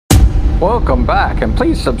Welcome back, and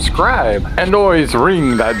please subscribe and always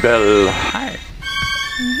ring that bell. Hi.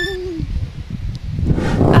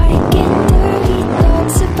 I get dirty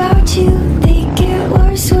thoughts about you. They get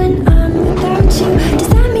worse when I'm without you. Does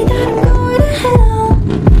that mean that I'm going to hell?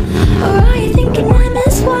 Or are you thinking I'm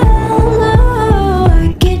as well? Oh,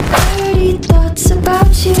 I get dirty thoughts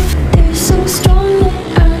about you. They're so strong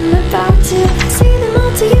that I'm about to say them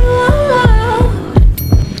all to you out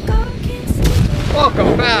loud. God can't see.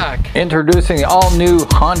 Welcome back. Introducing the all-new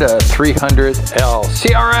Honda 300L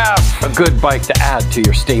CRF, a good bike to add to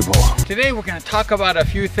your stable. Today we're going to talk about a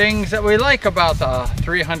few things that we like about the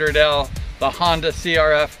 300L, the Honda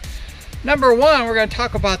CRF. Number one, we're going to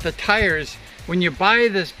talk about the tires. When you buy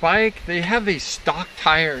this bike, they have these stock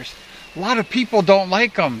tires. A lot of people don't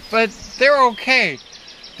like them, but they're okay.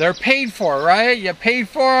 They're paid for, right? You paid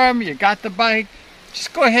for them, you got the bike,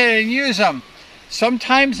 just go ahead and use them.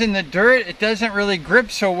 Sometimes in the dirt, it doesn't really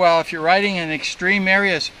grip so well if you're riding in extreme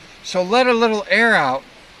areas. So let a little air out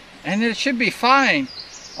and it should be fine.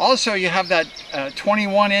 Also, you have that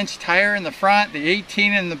 21-inch tire in the front, the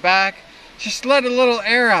 18 in the back. Just let a little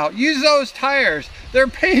air out. Use those tires. They're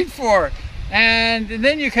paid for. And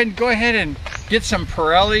then you can go ahead and get some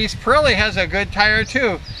Pirellis. Pirelli has a good tire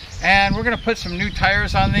too. And we're going to put some new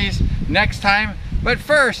tires on these next time. But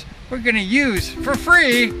first, we're going to use for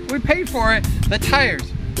free, we paid for it, the tires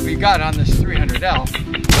we got on this 300L.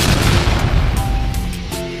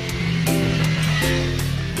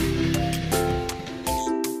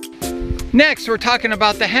 Next, we're talking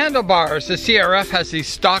about the handlebars. The CRF has these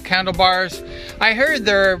stock handlebars. I heard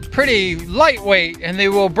they're pretty lightweight and they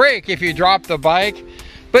will break if you drop the bike,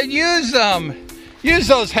 but use them. Use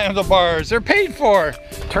those handlebars, they're paid for.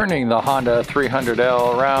 Turning the Honda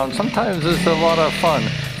 300L around sometimes is a lot of fun,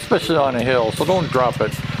 especially on a hill, so don't drop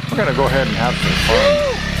it. We're gonna go ahead and have some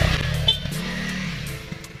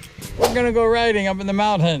fun. We're gonna go riding up in the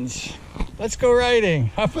mountains. Let's go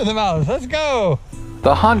riding up in the mountains, let's go.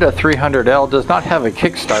 The Honda 300L does not have a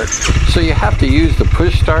kickstart, so you have to use the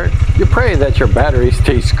push start. You pray that your battery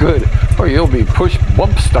stays good, or you'll be push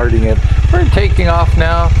bump starting it. We're taking off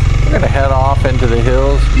now. We're gonna head off into the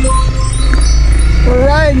hills. We're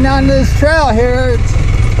riding on this trail here. It's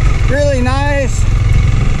really nice.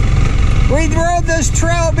 We rode this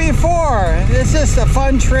trail before. It's just a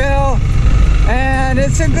fun trail, and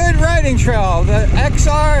it's a good riding trail. The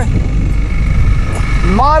XR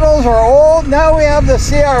models are old. Now we have the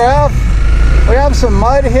CRF. We have some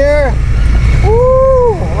mud here.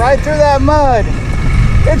 Woo! Right through that mud.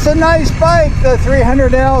 It's a nice bike, the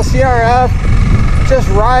 300L CRF. Just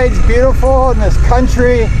rides beautiful in this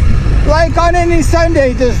country. Like on any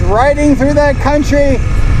Sunday, just riding through that country,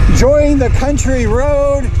 enjoying the country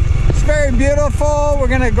road. It's very beautiful. We're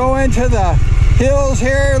gonna go into the hills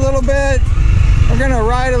here a little bit. We're gonna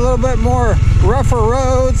ride a little bit more rougher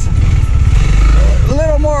roads. A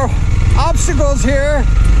little more obstacles here,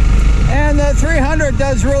 and the 300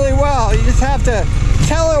 does really well. You just have to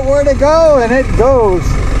tell it where to go and it goes.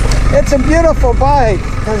 It's a beautiful bike.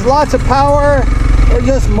 There's lots of power. We're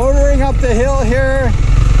just motoring up the hill here.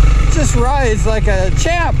 Just rides like a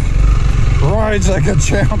champ. Rides like a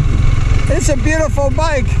champ. It's a beautiful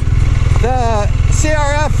bike. The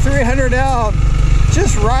CRF 300L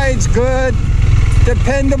just rides good,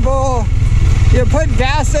 dependable. You put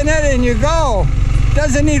gas in it and you go.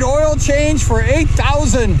 Doesn't need oil change for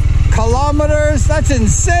 8,000 kilometers. That's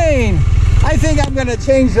insane. I think I'm gonna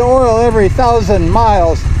change the oil every 1,000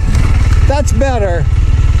 miles. That's better.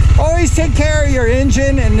 Always take care of your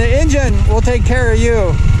engine, and the engine will take care of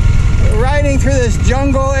you. Riding through this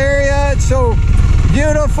jungle area, it's so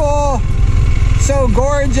beautiful, so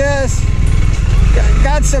gorgeous.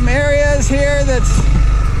 Got some areas here that's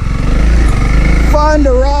fun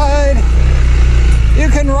to ride. You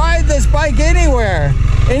can ride this bike anywhere,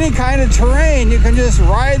 any kind of terrain. You can just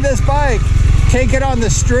ride this bike. Take it on the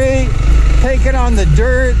street, take it on the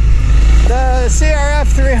dirt. The CRF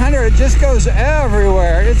 300 just goes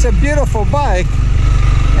everywhere. It's a beautiful bike,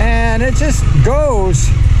 and it just goes.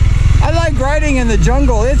 I like riding in the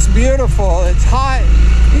jungle. It's beautiful, it's hot.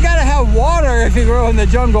 You gotta have water if you go in the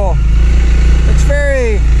jungle. It's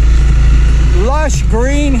very lush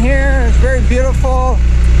green here. It's very beautiful.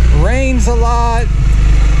 Rains a lot.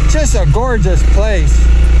 Just a gorgeous place.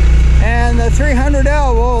 And the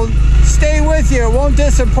 300L will stay with you. It won't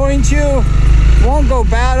disappoint you. Won't go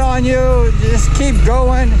bad on you. Just keep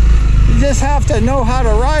going. You just have to know how to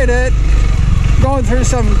ride it. Going through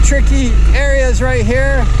some tricky areas right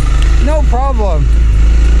here. No problem.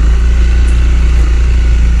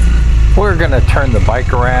 We're gonna turn the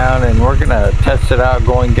bike around and we're gonna test it out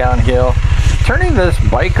going downhill. turning this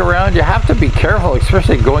bike around, you have to be careful,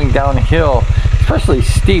 especially going downhill, especially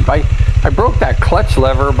steep. I broke that clutch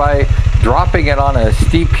lever by dropping it on a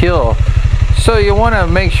steep hill. So you want to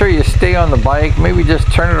make sure you stay on the bike, maybe just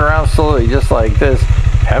turn it around slowly, just like this,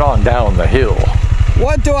 head on down the hill.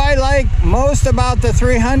 What do I like most about the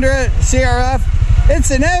 300 CRF?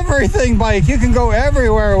 It's an everything bike. You can go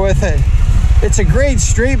everywhere with it. It's a great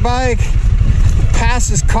street bike,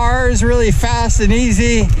 passes cars really fast and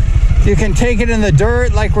easy. You can take it in the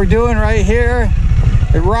dirt like we're doing right here.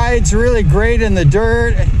 It rides really great in the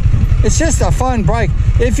dirt. It's just a fun bike.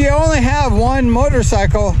 If you only have one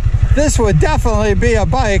motorcycle, this would definitely be a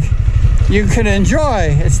bike you can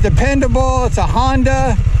enjoy. It's dependable, it's a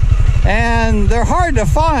Honda, and they're hard to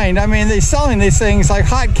find. I mean, they're selling these things like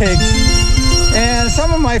hotcakes. And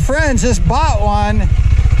some of my friends just bought one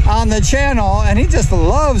on the channel, and he just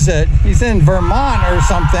loves it. He's in Vermont or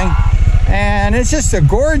something, and it's just a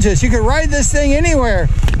gorgeous. You can ride this thing anywhere.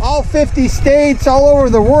 All 50 states, all over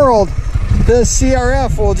the world. This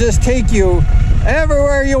CRF will just take you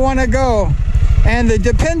everywhere you want to go. And the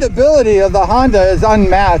dependability of the Honda is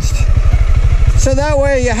unmatched. So that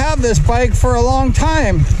way you have this bike for a long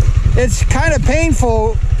time. It's kind of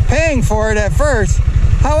painful paying for it at first.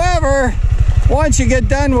 However, once you get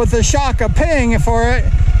done with the shock of paying for it,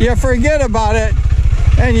 you forget about it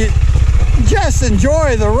and you just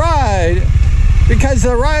enjoy the ride, because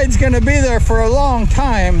the ride's going to be there for a long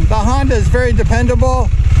time. The Honda is very dependable,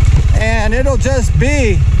 and it'll just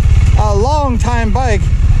be a long time bike.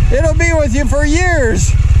 It'll be with you for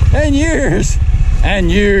years and years and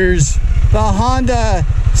years. The Honda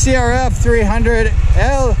CRF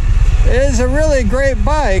 300L is a really great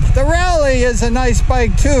bike. The Rally is a nice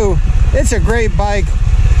bike too. It's a great bike,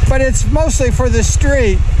 but it's mostly for the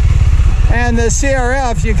street. And the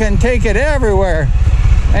CRF, you can take it everywhere.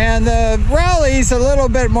 And the Rally's a little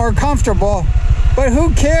bit more comfortable, but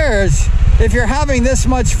who cares? If you're having this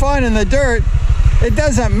much fun in the dirt, it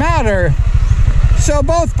doesn't matter. So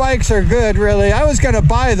both bikes are good, really. I was going to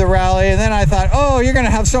buy the Rally, and then I thought, oh, you're going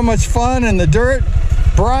to have so much fun in the dirt,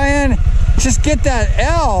 Brian, just get that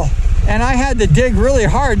L. And I had to dig really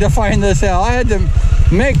hard to find this L. I had to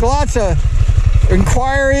make lots of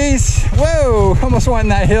inquiries. Whoa, almost went in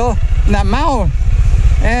that hill, in that mountain.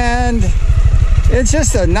 And it's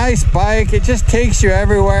just a nice bike. It just takes you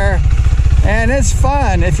everywhere. And it's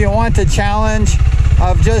fun if you want the challenge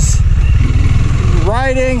of just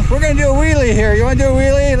riding. We're gonna do a wheelie here. You wanna do a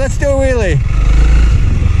wheelie? Let's do a wheelie.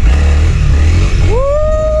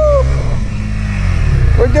 Woo!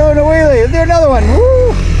 We're doing a wheelie. Let's do another one.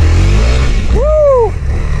 Woo! Woo!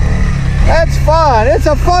 That's fun. It's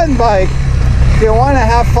a fun bike. If you wanna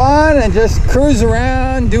have fun and just cruise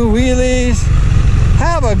around, do wheelies,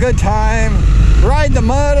 have a good time, ride the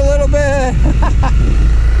mud a little bit.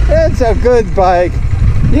 It's a good bike.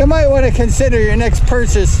 You might want to consider your next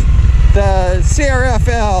purchase the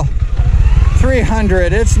CRF-L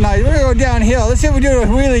 300. It's nice. We're gonna go downhill. Let's see if we do a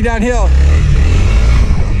wheelie downhill.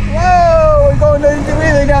 Whoa, we're going to do a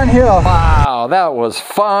wheelie downhill. Wow, that was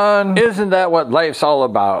fun. Isn't that what life's all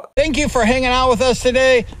about? Thank you for hanging out with us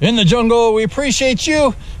today in the jungle. We appreciate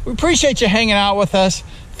you. We appreciate you hanging out with us.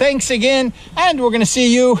 Thanks again, and we're gonna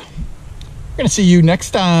see you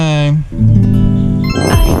next time.